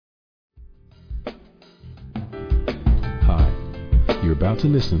about to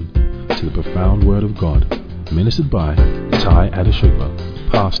listen to the profound Word of God, ministered by Tai Adeshugba,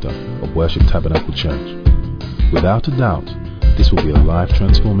 pastor of Worship Tabernacle Church. Without a doubt, this will be a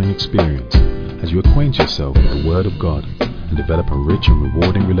life-transforming experience as you acquaint yourself with the Word of God and develop a rich and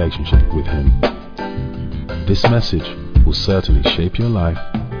rewarding relationship with Him. This message will certainly shape your life,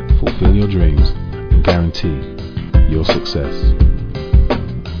 fulfill your dreams, and guarantee your success.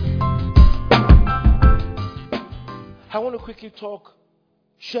 I want to quickly talk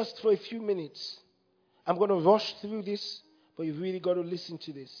just for a few minutes. I'm going to rush through this, but you've really got to listen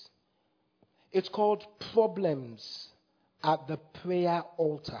to this. It's called Problems at the Prayer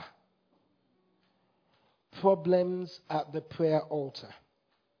Altar. Problems at the Prayer Altar.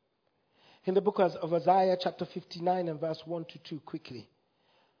 In the book of Isaiah chapter 59 and verse 1 to 2, quickly.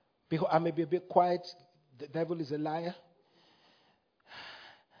 I may be a bit quiet. The devil is a liar.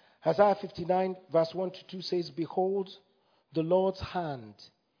 Isaiah 59 verse 1 to 2 says, "Behold, the Lord's hand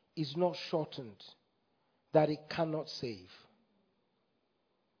is not shortened, that it cannot save."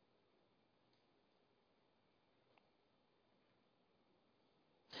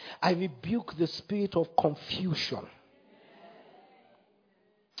 I rebuke the spirit of confusion.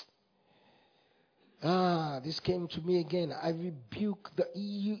 This came to me again. I rebuke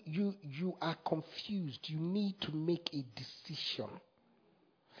you are confused. You need to make a decision.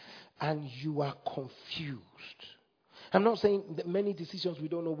 And you are confused. I'm not saying that many decisions we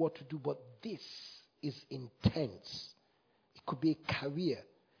don't know what to do, but this is intense. It could be a career.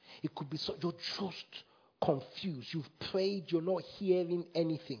 It could be you're just confused. You've prayed, you're not hearing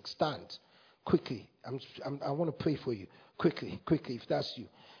anything. Stand quickly. I want to pray for you. Quickly, if that's you.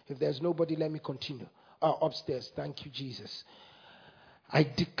 If there's nobody, let me continue. Upstairs. Thank you, Jesus. I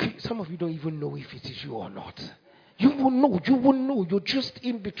decree. Some of you don't even know if it is you or not. You will know. You're just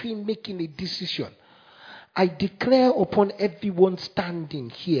in between making a decision. I declare upon everyone standing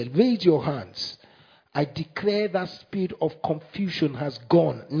here, raise your hands. I declare that spirit of confusion has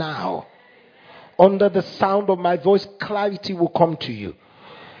gone now. Under the sound of my voice, clarity will come to you.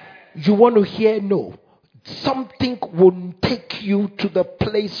 You want to hear no. Something will take you to the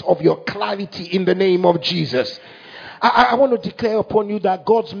place of your clarity in the name of Jesus. I want to declare upon you that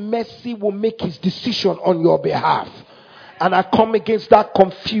God's mercy will make his decision on your behalf. And I come against that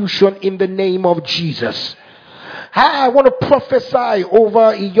confusion in the name of Jesus. I want to prophesy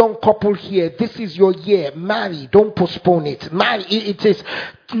over a young couple here. This is your year. Marry. Don't postpone it. Marry. It is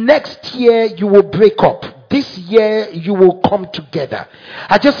next year you will break up. This year you will come together.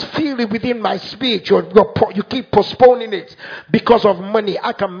 I just feel it within my spirit. You keep postponing it because of money.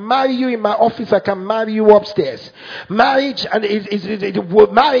 I can marry you in my office. I can marry you upstairs. Marriage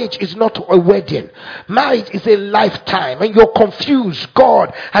marriage is not a wedding. Marriage is a lifetime. And you're confused.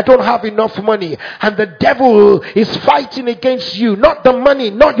 God, I don't have enough money. And the devil is fighting against you. Not the money,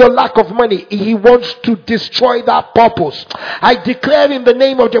 not your lack of money. He wants to destroy that purpose. I declare in the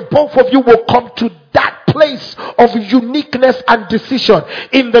name of both of you will come to that place of uniqueness and decision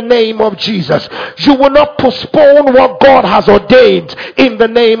in the name of Jesus. You will not postpone what God has ordained in the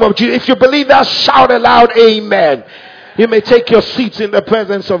name of Jesus. If you believe that, shout aloud, amen. You may take your seats in the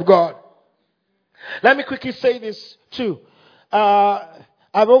presence of God. Let me quickly say this too. I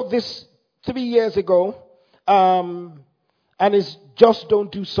wrote this 3 years ago, and it's just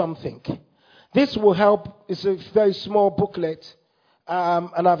don't do something. This will help. It's a very small booklet.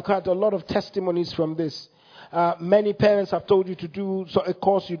 And I've got a lot of testimonies from this. Many parents have told you to do a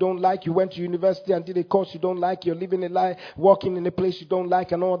course you don't like. You went to university and did a course you don't like. You're living a life, working in a place you don't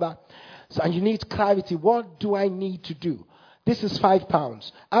like and all that. And you need clarity. What do I need to do? This is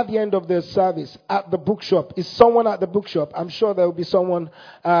 £5. At the end of the service, at the bookshop, is someone at the bookshop? I'm sure there will be someone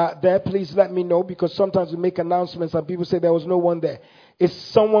there. Please let me know, because sometimes we make announcements and people say there was no one there. Is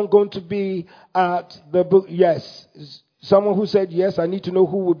someone going to be at the book? Yes. Someone who said yes, I need to know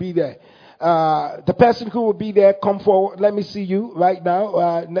who will be there. The person who will be there, come forward. Let me see you right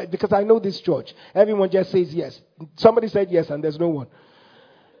now, because I know this church. Everyone just says yes. Somebody said yes, and there's no one.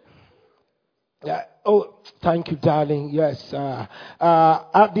 Oh, thank you, darling. Yes.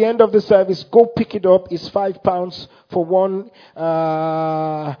 At the end of the service, go pick it up. It's £5 for one.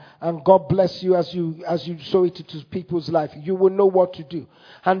 And God bless you as you sow it into people's life. You will know what to do.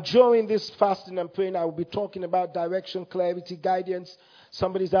 And during this fasting and praying, I will be talking about direction, clarity, guidance.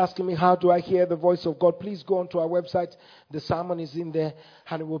 Somebody's asking me, how do I hear the voice of God? Please go onto our website. The sermon is in there,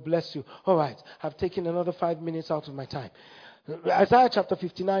 and it will bless you. All right. I've taken another 5 minutes out of my time. Isaiah chapter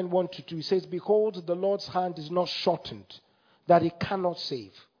 59, 1 to 2, it says, "Behold, the Lord's hand is not shortened, that he cannot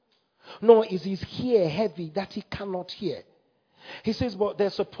save. Nor is his ear heavy, that he cannot hear." He says, but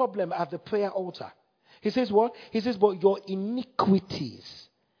there's a problem at the prayer altar. He says what? He says, but your iniquities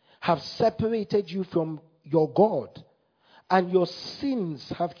have separated you from your God, and your sins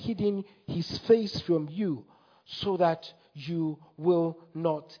have hidden his face from you, so that you will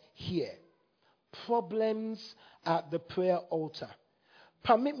not hear. Problems at the prayer altar.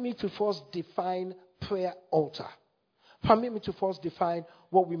 Permit me to first define prayer altar. Permit me to first define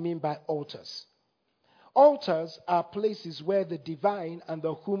what we mean by altars. Altars are places where the divine and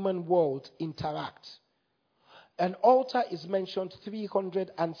the human world interact. An altar is mentioned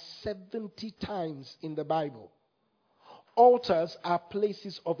 370 times in the Bible. Altars are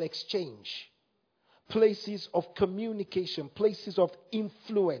places of exchange, places of communication, places of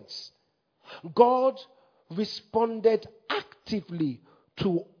influence. God responded actively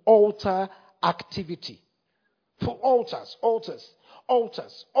to altar activity. For altars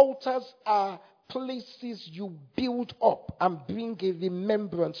are places you build up and bring a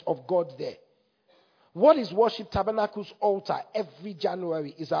remembrance of God there. What is Worship Tabernacle's altar? Every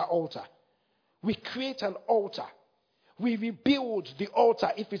January is our altar. We create an altar. We rebuild the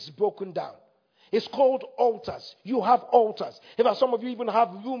altar if it's broken down. It's called altars. You have altars. In fact, some of you even have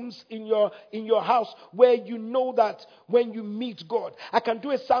rooms in your house where you know that when you meet God. I can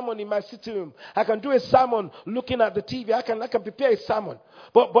do a sermon in my sitting room. I can do a sermon looking at the TV. I can prepare a sermon.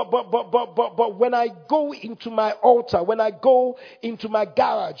 But when I go into my altar, when I go into my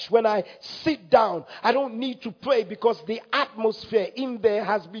garage, when I sit down, I don't need to pray because the atmosphere in there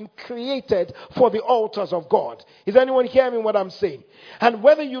has been created for the altars of God. Is anyone hearing what I'm saying? And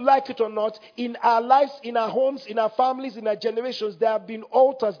whether you like it or not, in our lives, in our homes, in our families, in our generations, there have been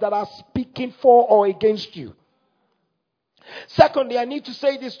altars that are speaking for or against you. Secondly, I need to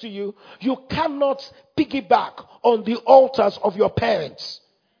say this to you. You cannot piggyback on the altars of your parents.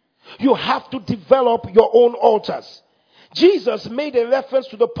 You have to develop your own altars. Jesus made a reference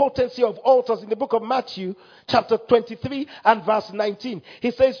to the potency of altars in the book of Matthew, chapter 23 and verse 19.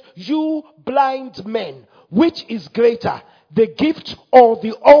 He says, you blind men, which is greater, the gift or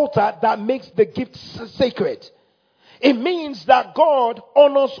the altar that makes the gift sacred? It means that God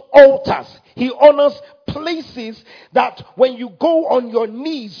honors altars. He honors places that when you go on your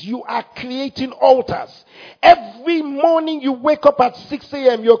knees, you are creating altars. Every morning you wake up at 6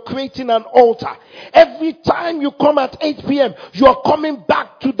 a.m., you're creating an altar. Every time you come at 8 p.m., you're coming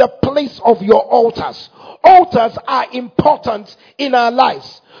back to the place of your altars. Altars are important in our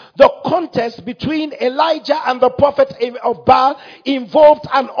lives. The contest between Elijah and the prophet of Baal involved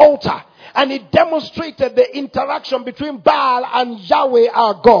an altar. And it demonstrated the interaction between Baal and Yahweh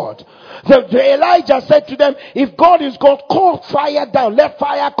our God. The Elijah said to them, if God is God, call fire down. Let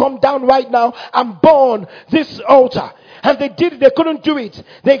fire come down right now and burn this altar. And they did it. They couldn't do it.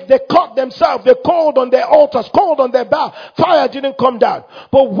 They caught themselves. They called on their altars, called on their Baal. Fire didn't come down.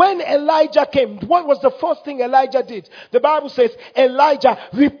 But when Elijah came, what was the first thing Elijah did? The Bible says Elijah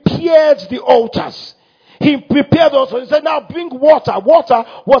repaired the altars. He prepared also. He said, now bring water. Water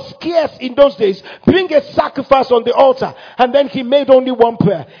was scarce in those days. Bring a sacrifice on the altar. And then he made only one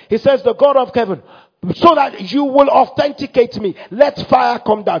prayer. He says, the God of heaven, so that you will authenticate me, let fire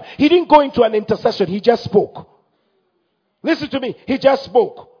come down. He didn't go into an intercession. He just spoke. Listen to me. He just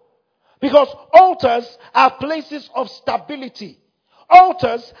spoke. Because altars are places of stability.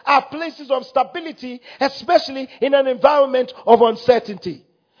 Altars are places of stability, especially in an environment of uncertainty.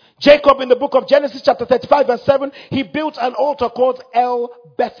 Jacob in the book of Genesis chapter 35 verse 7, he built an altar called El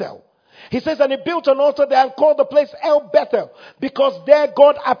Bethel. He says, and he built an altar there and called the place El Bethel, because there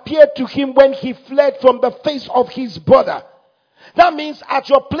God appeared to him when he fled from the face of his brother. That means at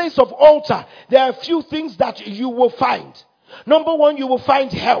your place of altar, there are a few things that you will find. Number one, you will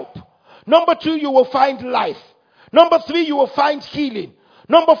find help. Number two, you will find life. Number three, you will find healing.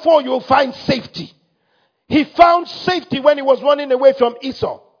 Number four, you will find safety. He found safety when he was running away from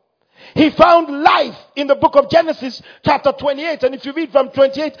Esau. He found life in the book of Genesis chapter 28. And if you read from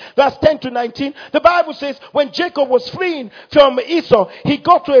 28 verse 10 to 19, the Bible says when Jacob was fleeing from Esau, he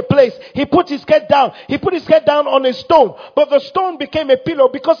got to a place. He put his head down. He put his head down on a stone. But the stone became a pillow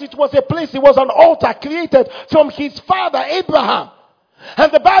because it was a place. It was an altar created from his father Abraham.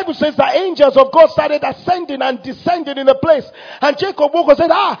 And the Bible says that angels of God started ascending and descending in the place. And Jacob woke up and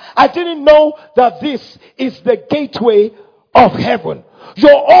said, I didn't know that this is the gateway of heaven.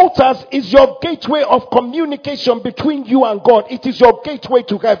 Your altars is your gateway of communication between you and God. It is your gateway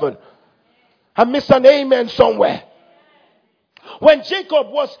to heaven. I missed an amen somewhere. When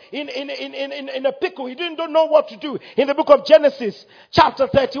Jacob was in a pickle, he didn't know what to do. In the book of Genesis, chapter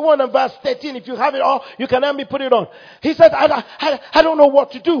 31 and verse 13, if you have it all, you can help me put it on. He said, I don't know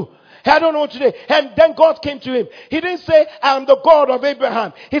what to do. I don't know what to do. And then God came to him. He didn't say, I am the God of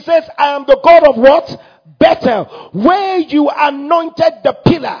Abraham. He says, I am the God of what? Bethel, where you anointed the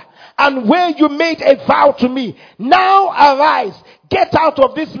pillar and where you made a vow to me. Now arise, get out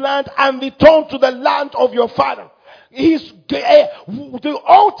of this land and return to the land of your father. The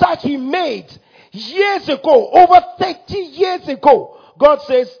altar he made years ago, over 30 years ago, God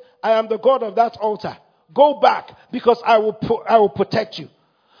says, I am the God of that altar. Go back because I will protect you.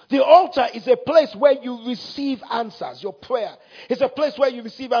 The altar is a place where you receive answers. Your prayer is a place where you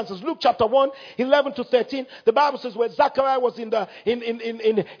receive answers. Luke chapter 1, 11 to 13. The Bible says when Zechariah was in the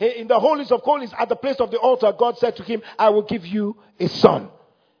holies of holies at the place of the altar, God said to him, I will give you a son.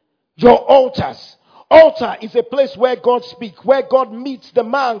 Your altars. Altar is a place where God speaks, where God meets the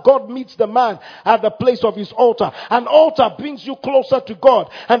man. God meets the man at the place of his altar. An altar brings you closer to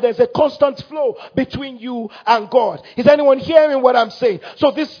God. And there's a constant flow between you and God. Is anyone hearing what I'm saying?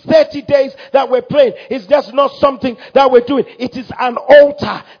 So this 30 days that we're praying is just not something that we're doing. It is an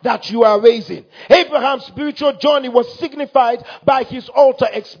altar that you are raising. Abraham's spiritual journey was signified by his altar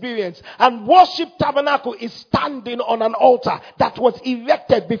experience. And Worship Tabernacle is standing on an altar that was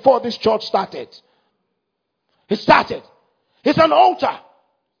erected before this church started. It started. It's an altar.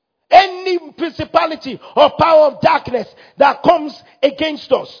 Any principality or power of darkness that comes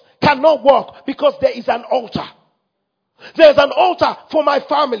against us cannot work because there is an altar. There's an altar for my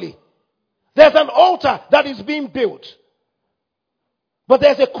family. There's an altar that is being built. But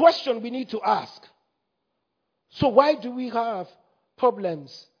there's a question we need to ask. So why do we have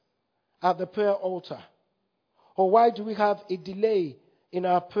problems at the prayer altar? Or why do we have a delay in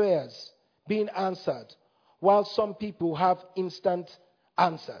our prayers being answered? While some people have instant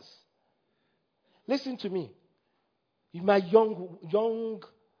answers. Listen to me. My young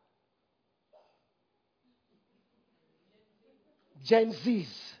Gen Zs.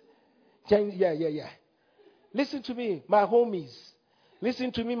 Yeah. Listen to me, my homies.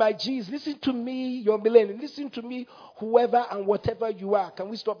 Listen to me, my G's. Listen to me, your millennials. Listen to me, whoever and whatever you are. Can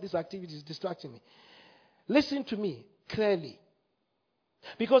we stop this activity? It's distracting me. Listen to me clearly.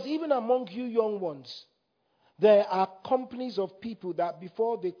 Because even among you young ones, there are companies of people that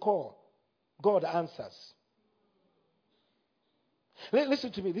before they call, God answers.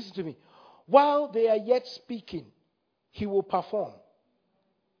 Listen to me. While they are yet speaking, he will perform.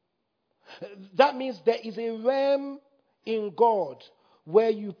 That means there is a realm in God where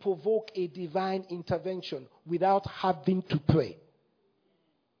you provoke a divine intervention without having to pray.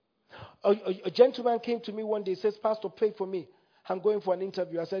 A gentleman came to me one day, says, Pastor, pray for me. I'm going for an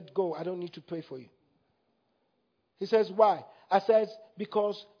interview. I said, go, I don't need to pray for you. He says, why? I said,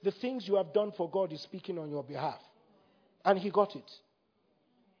 because the things you have done for God is speaking on your behalf. And he got it.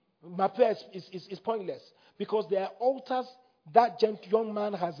 My prayer is pointless. Because there are altars that young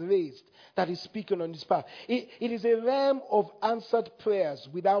man has raised that is speaking on his behalf. It is a realm of answered prayers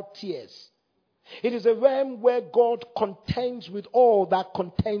without tears. It is a realm where God contends with all that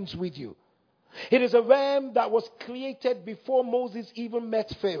contends with you. It is a realm that was created before Moses even met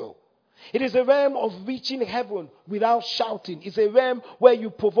Pharaoh. It is a realm of reaching heaven without shouting. It's a realm where you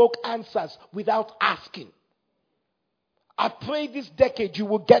provoke answers without asking. I pray this decade you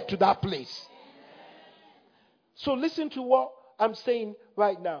will get to that place. So listen to what I'm saying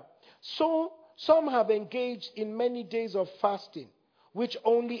right now. So some have engaged in many days of fasting, which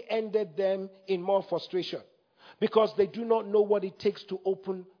only ended them in more frustration because they do not know what it takes to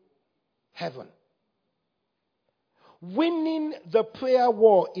open heaven. Winning the prayer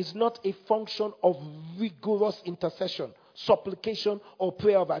war is not a function of rigorous intercession, supplication, or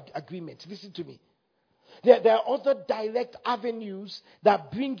prayer of agreement. Listen to me. There are other direct avenues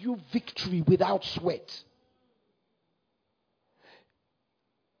that bring you victory without sweat.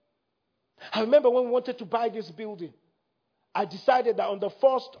 I remember when we wanted to buy this building, I decided that on the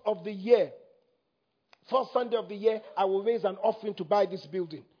first Sunday of the year, I will raise an offering to buy this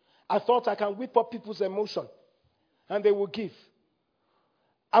building. I thought I can whip up people's emotion. And they will give.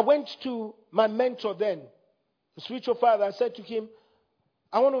 I went to my mentor then, the spiritual father. I said to him,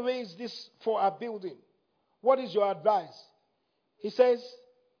 I want to raise this for our building. What is your advice? He says,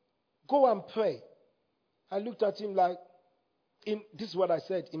 go and pray. I looked at him like, this is what I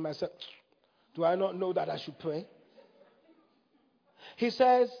said in myself. Do I not know that I should pray? He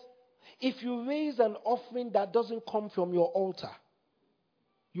says, if you raise an offering that doesn't come from your altar,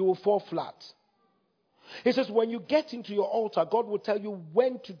 you will fall flat. He says, when you get into your altar, God will tell you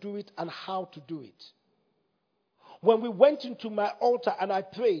when to do it and how to do it. When we went into my altar and I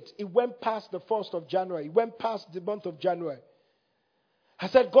prayed, it went past the 1st of January. It went past the month of January. I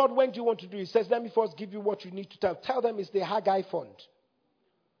said, God, when do you want to do it? He says, let me first give you what you need to tell. Tell them it's the Haggai fund.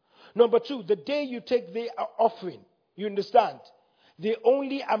 Number 2, the day you take the offering, you understand, the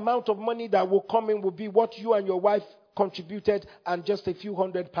only amount of money that will come in will be what you and your wife contributed and just a few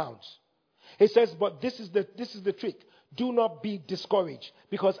 £100. He says, but this is the trick. Do not be discouraged,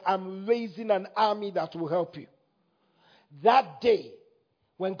 because I'm raising an army that will help you. That day,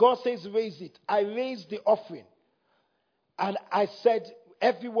 when God says raise it, I raised the offering. And I said,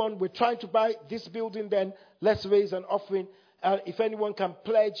 everyone, we're trying to buy this building, then let's raise an offering. If anyone can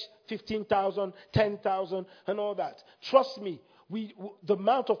pledge 15,000, 10,000, and all that. Trust me, the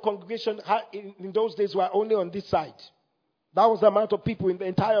amount of congregation in those days were only on this side. That was the amount of people in the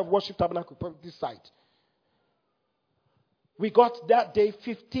entire worship tabernacle on this side. We got that day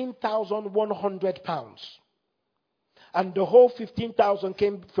 £15,100. And the whole 15,000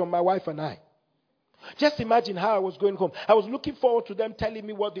 came from my wife and I. Just imagine how I was going home. I was looking forward to them telling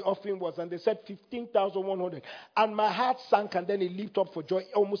me what the offering was, and they said 15,100. And my heart sank, and then it leaped up for joy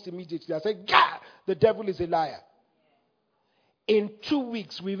almost immediately. I said, "Gah! The devil is a liar." In 2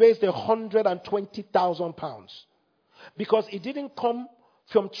 weeks, we raised £120,000. Because it didn't come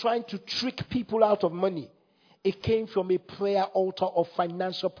from trying to trick people out of money. It came from a prayer altar of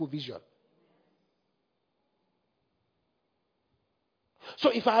financial provision. So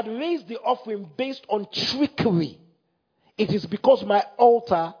if I had raised the offering based on trickery, it is because my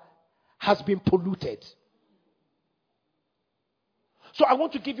altar has been polluted. So I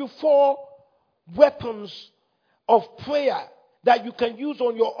want to give you 4 weapons of prayer that you can use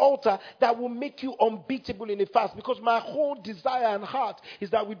on your altar that will make you unbeatable in a fast. Because my whole desire and heart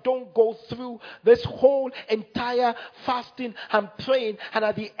is that we don't go through this whole entire fasting and praying, and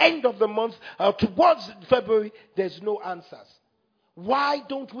at the end of the month, towards February, there's no answers. Why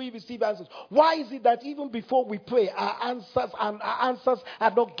don't we receive answers? Why is it that even before we pray, our answers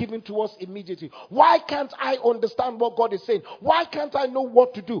are not given to us immediately? Why can't I understand what God is saying? Why can't I know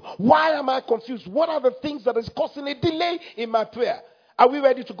what to do? Why am I confused? What are the things that is causing a delay in my prayer? Are we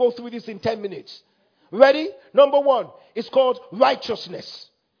ready to go through this in 10 minutes? Ready? Number 1, it's called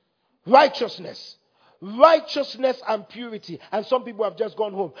righteousness. Righteousness. Righteousness and purity. And some people have just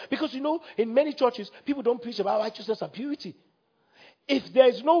gone home. Because in many churches, people don't preach about righteousness and purity. If there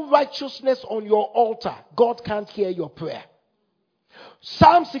is no righteousness on your altar, God can't hear your prayer.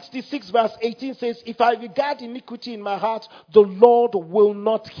 Psalm 66 verse 18 says, if I regard iniquity in my heart, the Lord will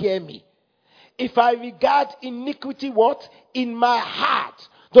not hear me. If I regard iniquity in my heart,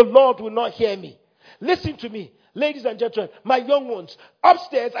 the Lord will not hear me. Listen to me, ladies and gentlemen, my young ones.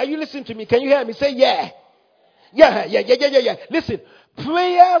 Upstairs, are you listening to me? Can you hear me? Say yeah. Yeah. Listen,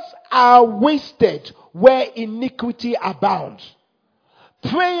 prayers are wasted where iniquity abounds.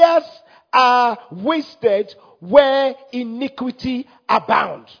 Prayers are wasted where iniquity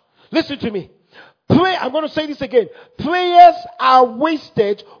abounds. Listen to me. I'm going to say this again. Prayers are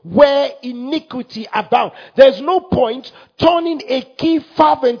wasted where iniquity abounds. There's no point turning a key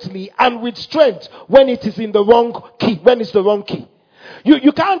fervently and with strength when it is in the wrong key. When it's the wrong key.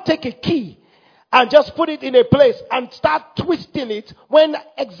 You can't take a key and just put it in a place and start twisting it when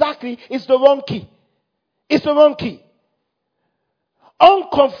exactly it's the wrong key. It's the wrong key.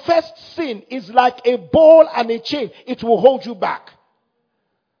 Unconfessed sin is like a ball and a chain. It will hold you back.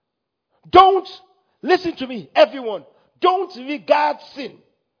 Don't, listen to me, everyone. Don't regard sin.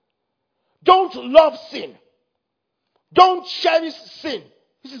 Don't love sin. Don't cherish sin.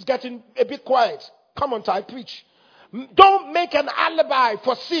 This is getting a bit quiet. Come on, I preach. Don't make an alibi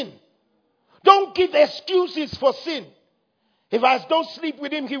for sin. Don't give excuses for sin. If I don't sleep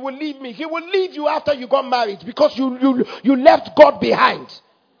with him, he will leave me. He will leave you after you got married because you left God behind.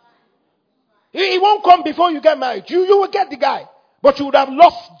 He won't come before you get married. You will get the guy. But you would have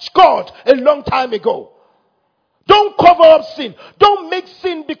lost God a long time ago. Don't cover up sin. Don't make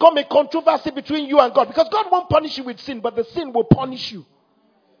sin become a controversy between you and God. Because God won't punish you with sin, but the sin will punish you.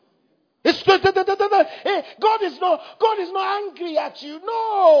 God is not angry at you.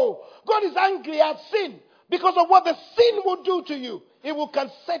 No. God is angry at sin. Because of what the sin will do to you. It can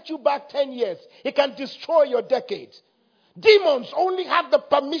set you back 10 years. It can destroy your decade. Demons only have the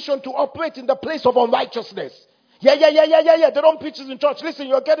permission to operate in the place of unrighteousness. Yeah. They don't preach this in church. Listen,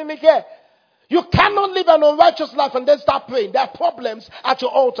 you're getting me here. You cannot live an unrighteous life and then start praying. There are problems at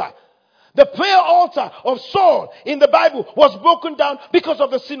your altar. The prayer altar of Saul in the Bible was broken down because of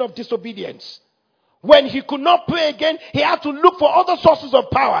the sin of disobedience. When he could not pray again, he had to look for other sources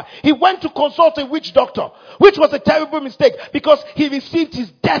of power. He went to consult a witch doctor, which was a terrible mistake because he received his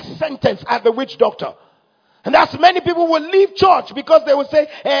death sentence at the witch doctor. And that's many people will leave church because they will say,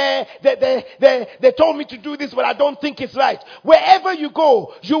 they told me to do this, but I don't think it's right. Wherever you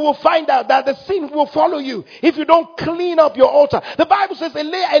go, you will find out that the sin will follow you if you don't clean up your altar. The Bible says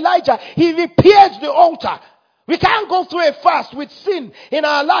Elijah, he repaired the altar. We can't go through a fast with sin in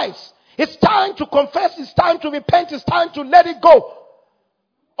our lives. It's time to confess. It's time to repent. It's time to let it go.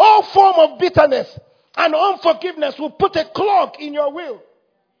 All form of bitterness and unforgiveness will put a clog in your will.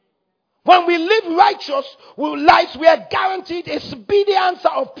 When we live righteous lives, we are guaranteed a speedy answer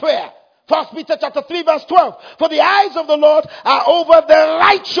of prayer. 1 Peter chapter 3 verse 12. For the eyes of the Lord are over the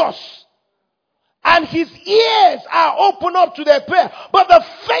righteous, and his ears are open up to their prayer. But the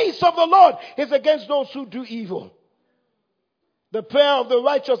face of the Lord is against those who do evil. The prayer of the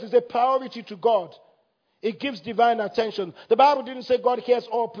righteous is a priority to God. It gives divine attention. The Bible didn't say God hears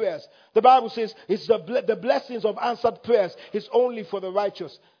all prayers. The Bible says it's the blessings of answered prayers is only for the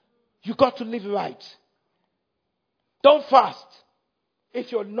righteous. You got to live right. Don't fast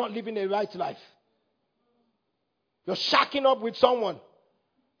if you're not living a right life. You're shacking up with someone,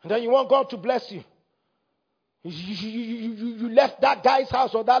 and then you want God to bless you. You left that guy's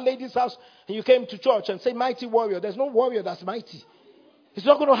house or that lady's house, and you came to church and say, mighty warrior. There's no warrior that's mighty. It's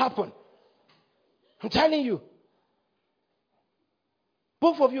not going to happen. I'm telling you.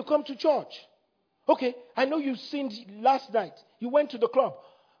 Both of you come to church. Okay, I know you sinned last night. You went to the club.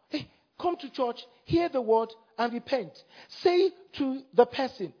 Hey, come to church, hear the word, and repent. Say to the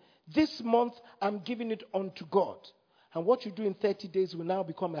person, this month I'm giving it unto God. And what you do in 30 days will now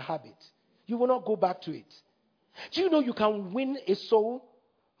become a habit. You will not go back to it. Do you know you can win a soul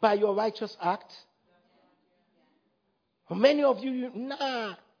by your righteous act? For many of you,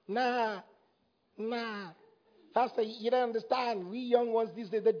 nah. Pastor, you don't understand. We young ones these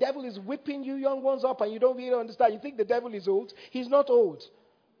days, the devil is whipping you young ones up and you don't really understand. You think the devil is old. He's not old.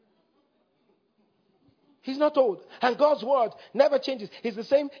 He's not old. And God's word never changes. He's the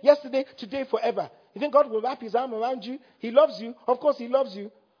same yesterday, today, forever. You think God will wrap his arm around you? He loves you. Of course he loves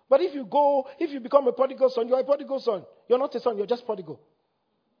you. But if you become a prodigal son, you're a prodigal son. You're not a son, you're just prodigal.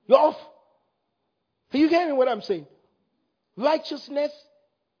 You're off. Are you hearing what I'm saying? Righteousness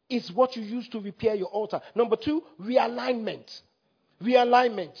is what you use to repair your altar. Number 2, realignment.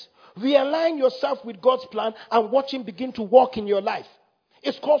 Realignment. Realign yourself with God's plan and watch him begin to walk in your life.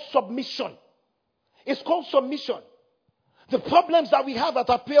 It's called submission. It's called submission. The problems that we have at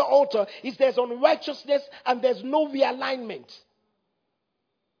our prayer altar is there's unrighteousness and there's no realignment.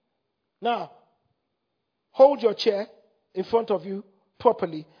 Now, hold your chair in front of you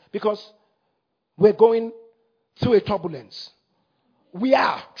properly because we're going through a turbulence. We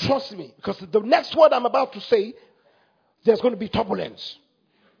are, trust me, because the next word I'm about to say, there's going to be turbulence.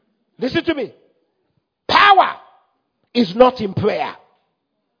 Listen to me. Power is not in prayer.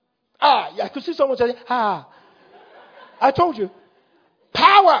 I could see someone say, I told you.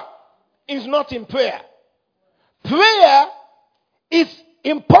 Power is not in prayer. Prayer is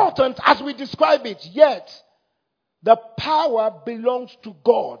important as we describe it, yet the power belongs to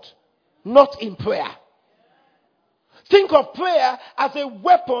God, not in prayer. Think of prayer as a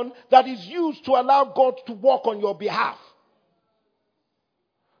weapon that is used to allow God to work on your behalf.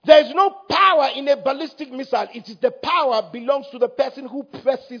 There is no power in a ballistic missile. It is the power belongs to the person who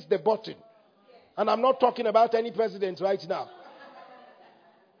presses the button. And I'm not talking about any president right now.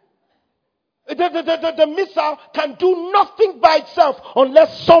 The missile can do nothing by itself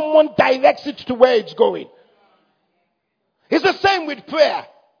unless someone directs it to where it's going. It's the same with prayer.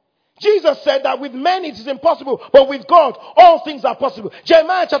 Jesus said that with men it is impossible, but with God all things are possible.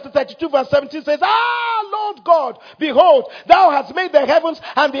 Jeremiah chapter 32 verse 17 says, Lord God, behold, thou hast made the heavens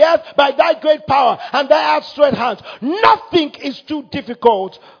and the earth by thy great power and thy outstretched hand. Nothing is too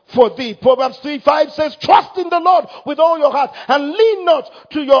difficult for thee. Proverbs 3:5 says, trust in the Lord with all your heart and lean not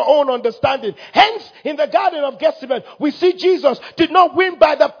to your own understanding. Hence, in the Garden of Gethsemane, we see Jesus did not win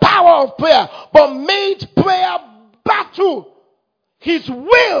by the power of prayer, but made prayer battle his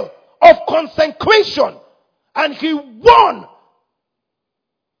will of consecration, and he won.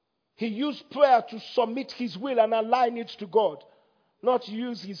 He used prayer to submit his will and align it to God, not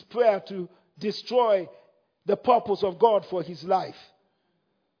use his prayer to destroy the purpose of God for his life.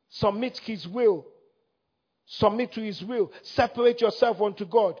 Submit his will. Submit to his will. Separate yourself unto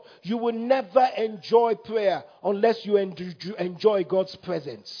God. You will never enjoy prayer unless you enjoy God's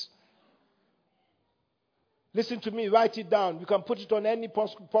presence. Listen to me, write it down. You can put it on any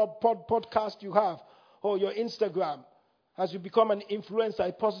podcast you have or your Instagram as you become an influencer,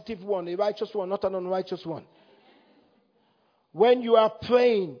 a positive one, a righteous one, not an unrighteous one. When you are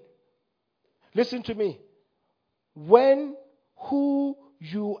praying, listen to me. When who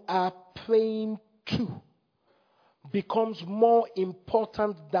you are praying to becomes more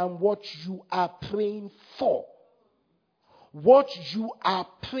important than what you are praying for, what you are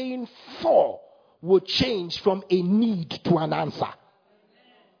praying for will change from a need to an answer.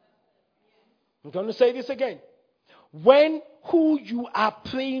 I'm going to say this again. When who you are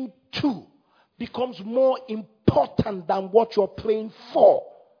praying to becomes more important than what you're praying for,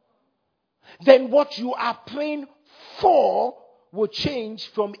 then what you are praying for will change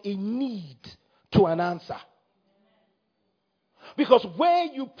from a need to an answer. Because where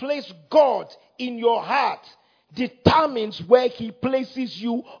you place God in your heart determines where he places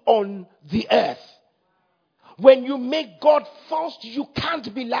you on the earth. When you make God first, you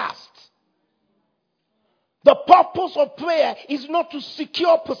can't be last. The purpose of prayer is not to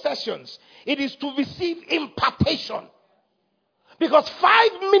secure possessions. It is to receive impartation. Because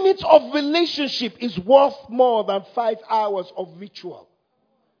 5 minutes of relationship is worth more than 5 hours of ritual.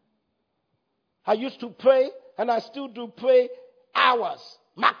 I used to pray, and I still do pray hours.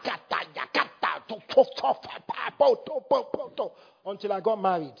 Until I got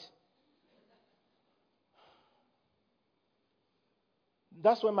married.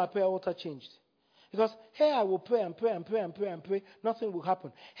 That's when my prayer altar changed. Because here I will pray and pray and pray and pray and pray. Nothing will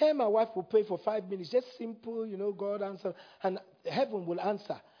happen. Here my wife will pray for 5 minutes. Just simple, God answer. And heaven will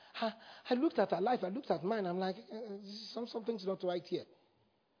answer. I looked at her life. I looked at mine. I'm like, something's not right here.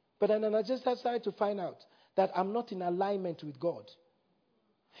 But then I just decided to find out that I'm not in alignment with God.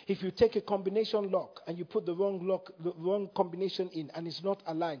 If you take a combination lock and you put the wrong combination in and it's not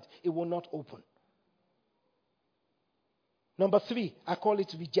aligned, it will not open. Number 3, I call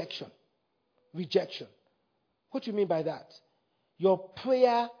it rejection. Rejection. What do you mean by that? Your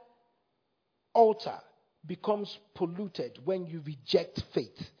prayer altar becomes polluted when you reject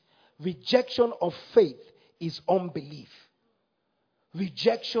faith. Rejection of faith is unbelief.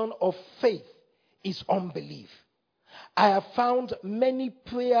 Rejection of faith is unbelief. I have found many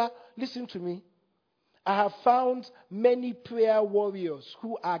prayer, listen to me. I have found many prayer warriors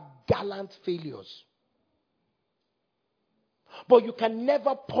who are gallant failures. But you can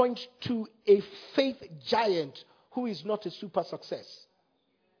never point to a faith giant who is not a super success.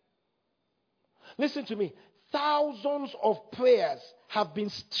 Listen to me. Thousands of prayers have been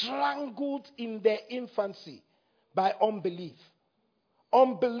strangled in their infancy by unbelief.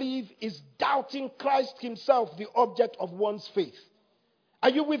 Unbelief is doubting Christ himself, the object of one's faith. Are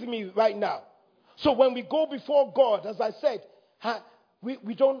you with me right now? So when we go before God, as I said,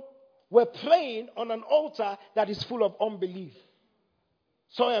 we're praying on an altar that is full of unbelief.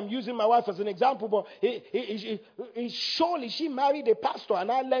 Sorry, I'm using my wife as an example, but surely she married a pastor, and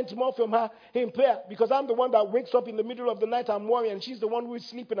I learned more from her in prayer because I'm the one that wakes up in the middle of the night, I'm worrying, and she's the one who is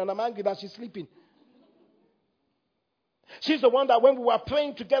sleeping, and I'm angry that she's sleeping. She's the one that when we were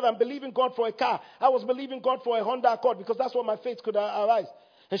praying together and believing God for a car, I was believing God for a Honda Accord because that's what my faith could arise.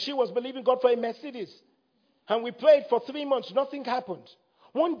 And she was believing God for a Mercedes. And we prayed for 3 months. Nothing happened.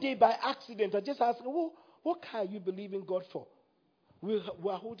 One day by accident, I just asked, what car are you believing God for? We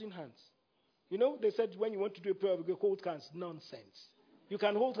are holding hands. They said when you want to do a prayer, we go hold hands. Nonsense. You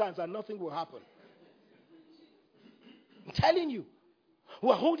can hold hands and nothing will happen. I'm telling you.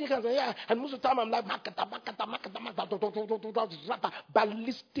 We're holding hands, and most of the time I'm like,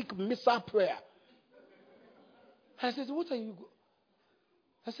 ballistic missile prayer. I said, what are you?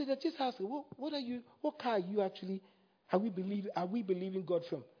 I said, I just asked her, what car are we believing God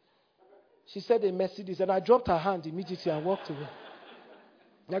from? She said a Mercedes, and I dropped her hand immediately and walked away.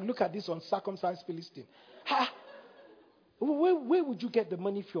 Like, look at this uncircumcised Philistine. Where would you get the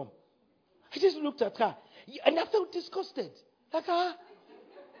money from? I just looked at her, and I felt disgusted. Like,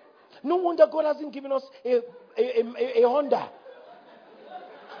 no wonder God hasn't given us a Honda.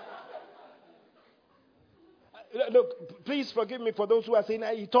 Look, please forgive me for those who are saying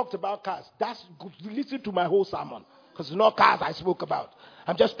he talked about cars. That's good. Listen to my whole sermon. Because it's not cars I spoke about.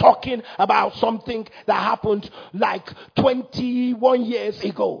 I'm just talking about something that happened like 21 years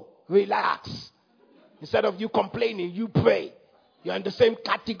ago. Relax. Instead of you complaining, you pray. You're in the same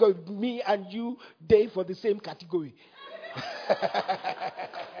category. Me and you, they for the same category.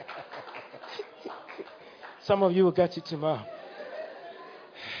 Some of you will get it tomorrow.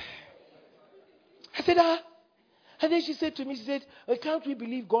 I said, and then she said to me, can't we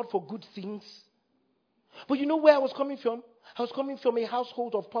believe God for good things? But you know where I was coming from? I was coming from a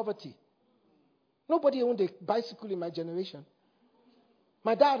household of poverty. Nobody owned a bicycle in my generation.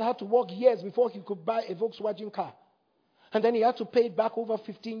 My dad had to work years before he could buy a Volkswagen car. And then he had to pay it back over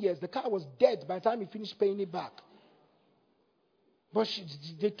 15 years. The car was dead by the time he finished paying it back. But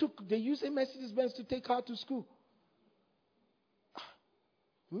they used a Mercedes Benz to take her to school.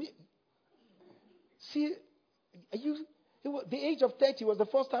 See, the age of 30 was the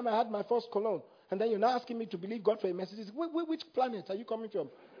first time I had my first cologne. And then you're now asking me to believe God for a Mercedes. Which planet are you coming from?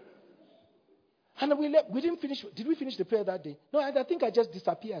 And we left. We didn't finish. Did we finish the prayer that day? No, I think I just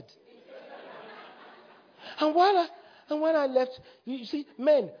disappeared. And while And when I left, you see,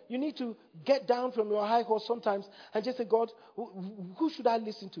 men, you need to get down from your high horse sometimes and just say, God, who should I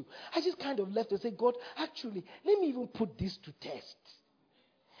listen to? I just kind of left and said, God, actually, let me even put this to test.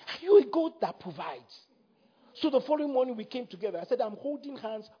 Are you a God that provides? So the following morning we came together. I said, I'm holding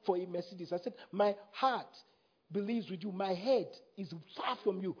hands for a Mercedes. I said, my heart believes with you. My head is far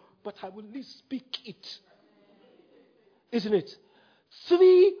from you, but I will at least speak it. Isn't it?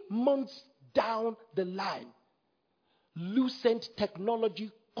 3 months down the line, Lucent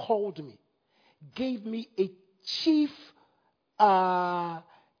Technology called me, gave me a chief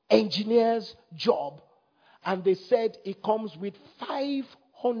engineer's job, and they said it comes with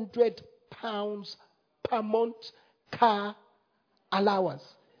 £500 per month car allowance.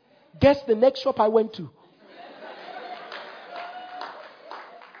 Guess the next shop I went to.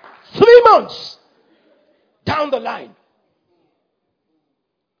 3 months down the line.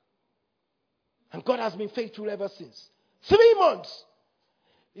 And God has been faithful ever since. 3 months.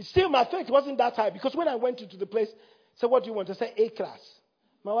 It's still, my faith wasn't that high, because when I went into the place, I said, what do you want? I said, A class.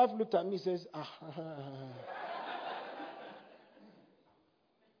 My wife looked at me and says,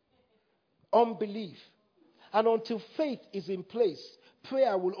 Unbelief. And until faith is in place,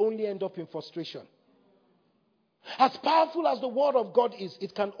 prayer will only end up in frustration. As powerful as the word of God is,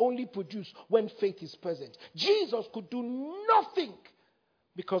 it can only produce when faith is present. Jesus could do nothing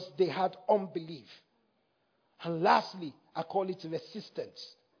because they had unbelief. And lastly, I call it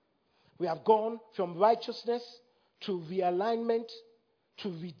resistance. We have gone from righteousness to realignment, to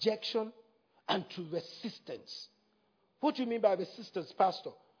rejection, and to resistance. What do you mean by resistance,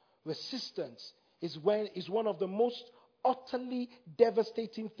 Pastor? Resistance is one of the most utterly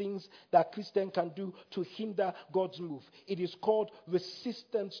devastating things that Christians can do to hinder God's move. It is called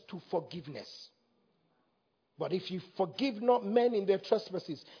resistance to forgiveness. But if you forgive not men in their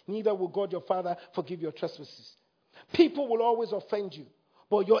trespasses, neither will God your Father forgive your trespasses. People will always offend you,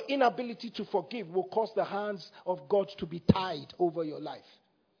 but your inability to forgive will cause the hands of God to be tied over your life.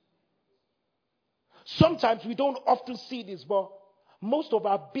 Sometimes we don't often see this, but most of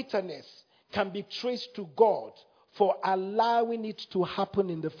our bitterness can be traced to God for allowing it to happen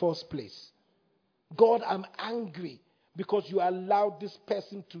in the first place. God, I'm angry because you allowed this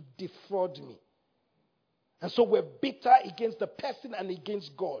person to defraud me. And so we're bitter against the person and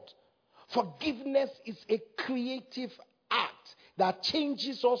against God. Forgiveness is a creative act that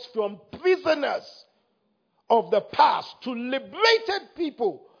changes us from prisoners of the past to liberated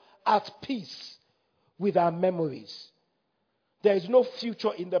people at peace with our memories. There is no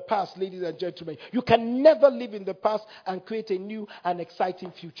future in the past, ladies and gentlemen. You can never live in the past and create a new and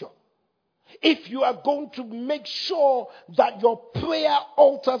exciting future. If you are going to make sure that your prayer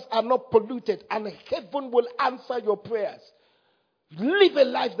altars are not polluted and heaven will answer your prayers, live a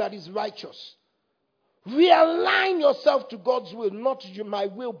life that is righteous. Realign yourself to God's will, not my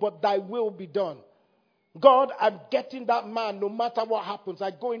will, but thy will be done. God, I'm getting that man no matter what happens.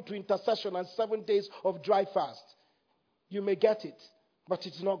 I go into intercession and 7 days of dry fast. You may get it, but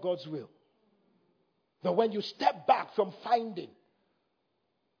it's not God's will. But when you step back from finding,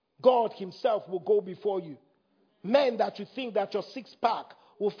 God himself will go before you. Men that you think that your 6-pack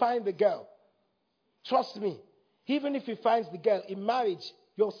will find the girl. Trust me, even if he finds the girl in marriage,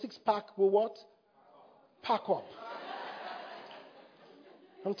 your 6-pack will what? Pack up.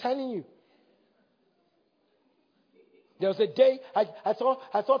 I'm telling you. There was a day I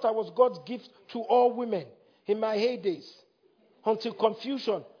thought I was God's gift to all women in my heydays, until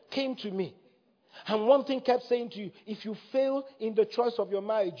confusion came to me. And one thing kept saying to you, if you fail in the choice of your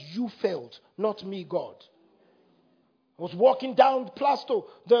marriage, you failed, not me, God. I was walking down Plasto,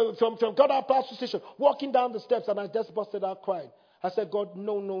 from Goddard Plasto Station, walking down the steps, and I just busted out crying. I said, God,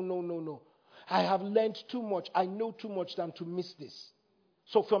 no. I have learned too much. I know too much than to miss this.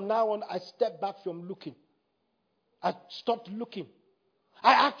 So from now on, I stepped back from looking. I stopped looking.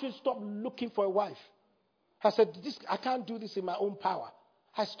 I actually stopped looking for a wife. I said, I can't do this in my own power.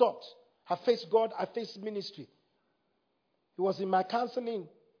 I stopped. I faced God. I faced ministry. It was in my counseling.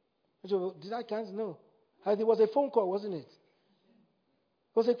 Did I cancel? No. It was a phone call, wasn't it?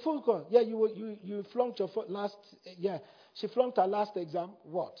 It was a phone call. Yeah, you flunked your last. Yeah, she flunked her last exam.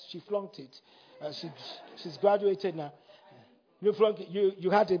 What? She flunked it. She's graduated now. You flunked it. You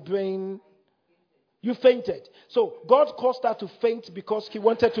had a brain. You fainted. So God caused her to faint because he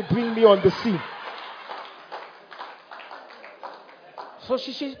wanted to bring me on the scene. So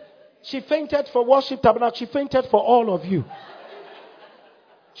she fainted for Worship Tabernacle. She fainted for all of you.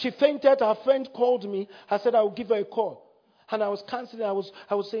 She fainted. Her friend called me. I said I will give her a call. And I was counseling. I was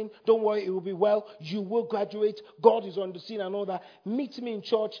saying, don't worry, it will be well. You will graduate. God is on the scene and all that. Meet me in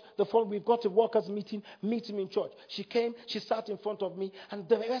church. We've got a workers' meeting. Meet me in church. She came. She sat in front of me. And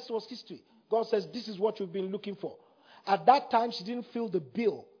the rest was history. God says, this is what you've been looking for. At that time, she didn't fill the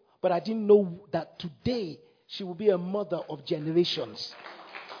bill. But I didn't know that today she will be a mother of generations.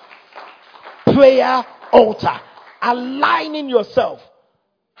 Prayer altar. Aligning yourself.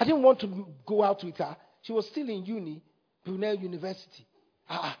 I didn't want to go out with her. She was still in uni. Brunel University.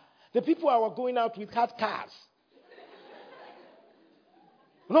 The people I was going out with had cars.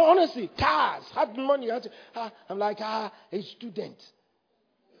 No, honestly, cars. Had money. I'm like, a student.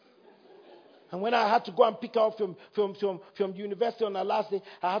 And when I had to go and pick her up from university on her last day,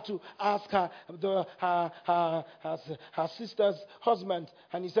 I had to ask her sister's husband.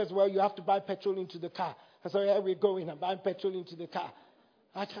 And he says, well, you have to buy petrol into the car. I said, yeah, we're going. I'm buying petrol into the car.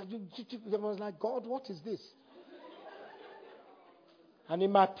 I was like, God, what is this? And in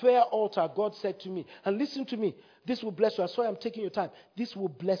my prayer altar, God said to me, and listen to me, this will bless you. I saw I'm taking your time. This will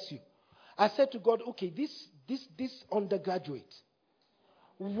bless you. I said to God, okay, this undergraduate,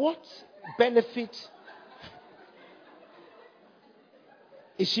 what benefit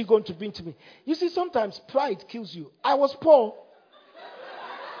is she going to bring to me? You see, sometimes pride kills you. I was poor.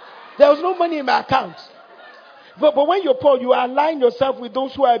 There was no money in my account. But when you're poor, you align yourself with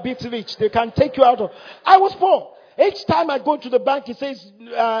those who are a bit rich. They can take you out of. I was poor. Each time I go to the bank, it says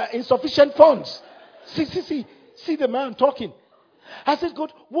insufficient funds. See the man talking. I said,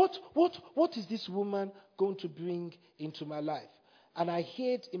 God, what is this woman going to bring into my life? And I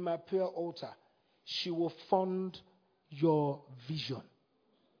heard in my prayer altar, she will fund your vision.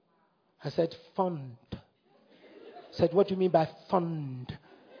 I said, fund. I said, what do you mean by fund?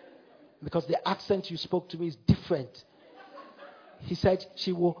 Because the accent you spoke to me is different. He said,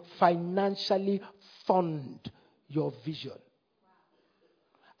 she will financially fund your vision.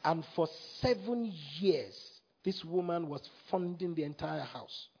 And for 7 years, this woman was funding the entire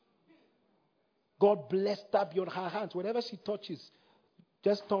house. God blessed her beyond her hands. Whatever she touches,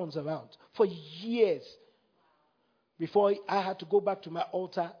 just turns around. For years. Before I had to go back to my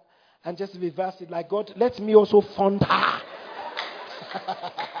altar and just reverse it like, God, let me also fund her.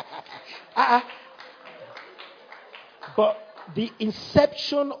 But the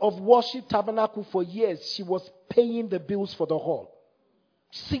inception of Worship Tabernacle for years, she was paying the bills for the hall.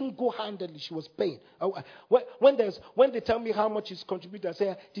 Single-handedly, she was paying. When they tell me how much is contributed, I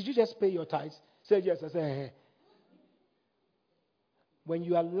say, did you just pay your tithes? Say yes. I say, hey. When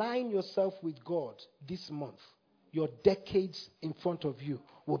you align yourself with God this month, your decades in front of you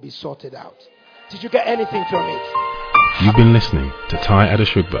will be sorted out. Did you get anything from it? You've been listening to Tai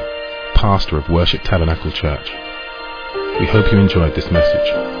Adeshugba, pastor of Worship Tabernacle Church. We hope you enjoyed this message.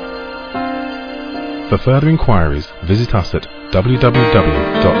 For further inquiries, visit us at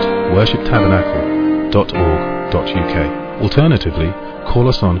www.worshiptabernacle.org.uk. Alternatively, call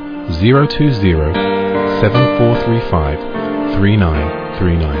us on 020 7435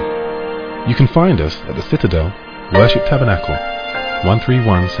 3939. You can find us at the Citadel, Worship Tabernacle,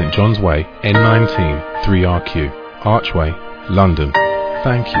 131 St John's Way, N19 3RQ, Archway, London.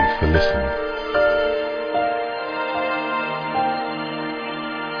 Thank you for listening.